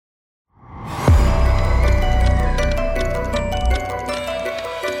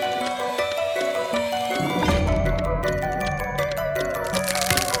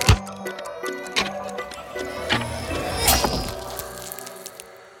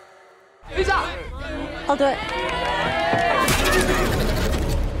Who's up? I'll do it.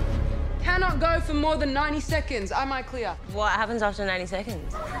 Cannot go for more than 90 seconds. Am I clear? What happens after 90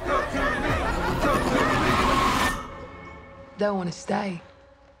 seconds? They'll want to stay.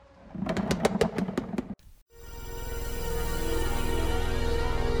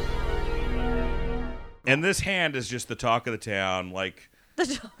 And this hand is just the talk of the town. Like,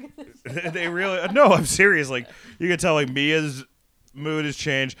 they really, no, I'm serious. Like, you can tell, like, Mia's mood has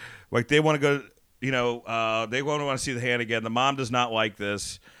changed. Like, they want to go, they want to see the hand again. The mom does not like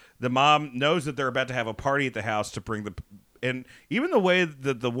this. The mom knows that they're about to have a party at the house to bring and even the way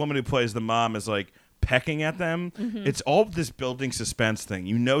that the woman who plays the mom is, like, pecking at them, it's all this building suspense thing.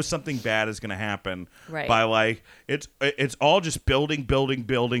 You know something bad is going to happen by, like, it's all just building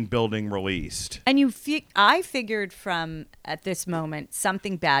released. And I figured from at this moment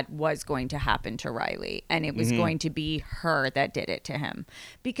something bad was going to happen to Riley, and it was going to be her that did it to him,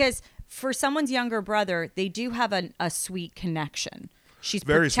 because for someone's younger brother, they do have a sweet connection. She's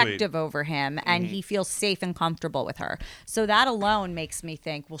very protective sweet over him, and he feels safe and comfortable with her. So that alone makes me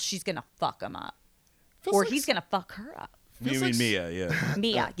think, well, she's gonna fuck him up. Or he's going to fuck her up. You mean Mia, yeah.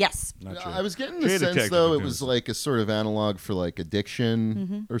 Mia, yes. I was getting the sense, though, it was like a sort of analog for, like,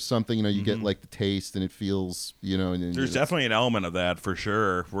 addiction or something. You know, you get, like, the taste and it feels, And There's definitely an element of that, for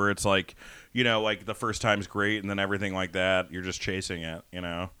sure, where it's like, like the first time's great and then everything like that, you're just chasing it,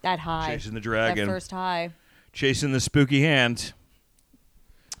 That high. Chasing the dragon. That first high. Chasing the spooky hand.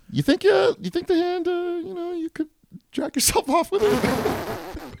 You think the hand, you could jack yourself off with it?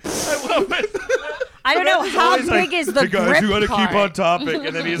 I love it. I don't know how big like, is the hey guys, grip you got to part. keep on topic,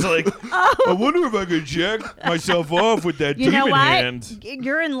 and then he's like, I wonder if I could jack myself off with that You know demon what? hand.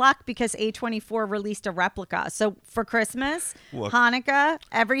 You're in luck because A24 released a replica. So for Christmas, Look, Hanukkah,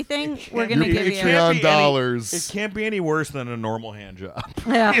 everything, we're going to Your give you. Patreon dollars. It can't be any worse than a normal hand job.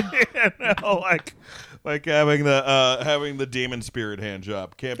 Yeah. Like having the demon spirit hand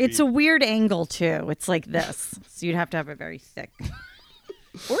job. It's a weird angle too. It's like this. So you'd have to have it very thick.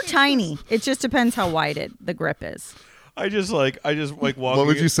 Or tiny. It just depends how wide the grip is. I just like walking. What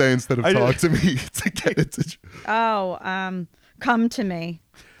would you say instead of talk to me to get it to? Come to me.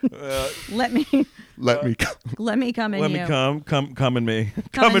 Let me come. Let me come. Let me come in Let you. me come in me.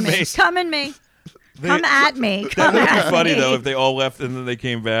 Come in me. Come in me. Come at me. Come That would at be funny me. though if they all left and then they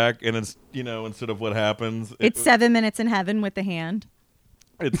came back and it's instead of what happens. It's 7 minutes in heaven with the hand.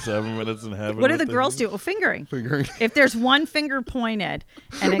 It's 7 minutes in heaven. What do the girls do? Oh, fingering. Fingering. If there's one finger pointed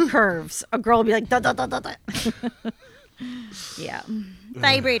and it curves, a girl will be like, da, da, da, da, da. Yeah.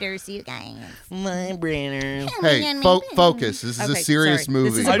 Vibrators, you guys. Vibrators. Hey, focus. This is a serious movie.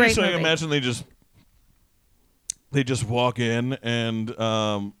 This is a I great just movie. imagine they just walk in and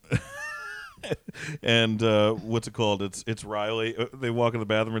and what's it called? It's Riley. They walk in the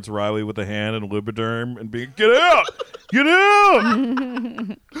bathroom. It's Riley with a hand and Lubriderm and being get out, get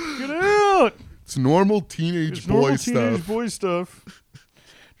out, get out. It's normal teenage boy stuff.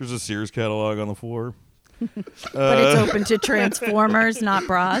 There's a Sears catalog on the floor. But it's open to Transformers, not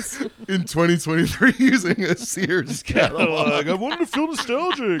bras. In 2023, using a Sears catalog. I wanted to feel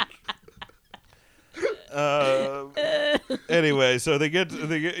nostalgic. Anyway, so they get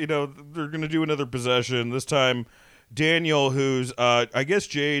they're gonna do another possession. This time Daniel, who's I guess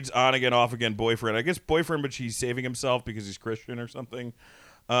Jade's on again, off again boyfriend. I guess boyfriend, but he's saving himself because he's Christian or something.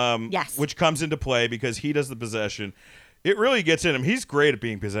 Yes. Which comes into play because he does the possession. It really gets in him. He's great at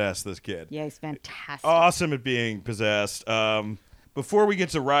being possessed, this kid. Yeah, he's fantastic. Awesome at being possessed. Before we get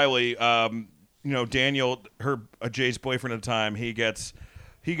to Riley, Daniel, Jade's boyfriend at the time, he gets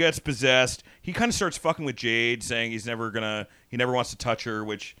possessed. He kind of starts fucking with Jade, saying he never wants to touch her,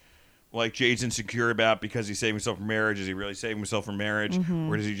 which like Jade's insecure about because he's saving himself from marriage. Is he really saving himself from marriage,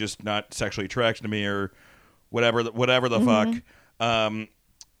 or is he just not sexually attracted to me, or whatever the fuck?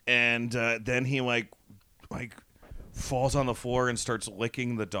 And then he like falls on the floor and starts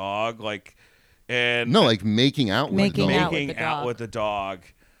licking the dog, making out with the dog,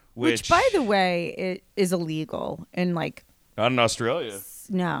 which by the way, it is illegal in like. Not in Australia.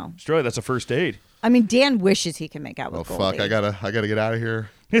 No. Australia, that's a first date. I mean, Dan wishes he can make out with fuck! Goldie. I gotta get out of here.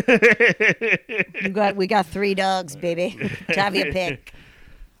 We got 3 dogs, baby. Have your pick.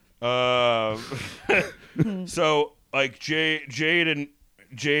 So like Jade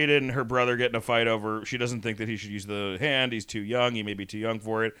and her brother get in a fight over. She doesn't think that he should use the hand. He's too young. He may be too young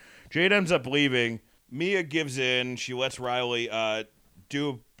for it. Jade ends up leaving. Mia gives in. She lets Riley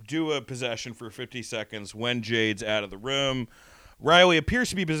do a possession for 50 seconds when Jade's out of the room. Riley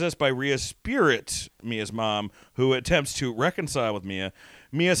appears to be possessed by Rhea's spirit, Mia's mom, who attempts to reconcile with Mia.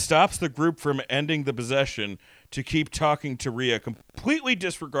 Mia stops the group from ending the possession, to keep talking to Rhea, completely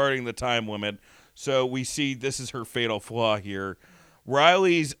disregarding the time limit. So we see this is her fatal flaw here.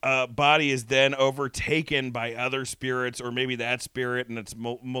 Riley's body is then overtaken by other spirits, or maybe that spirit, and it's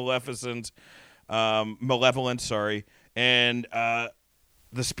malevolent, and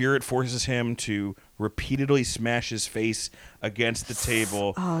the spirit forces him to repeatedly smash his face against the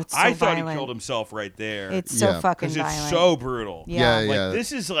table. Oh, it's so I thought violent. he killed himself right there. It's so fucking because violent. it's so brutal. Yeah. Yeah.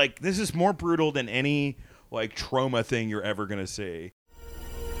 This is more brutal than any trauma thing you're ever gonna see.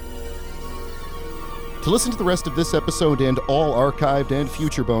 To listen to the rest of this episode and all archived and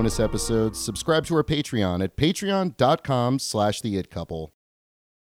future bonus episodes, subscribe to our Patreon at patreon.com/theitcouple.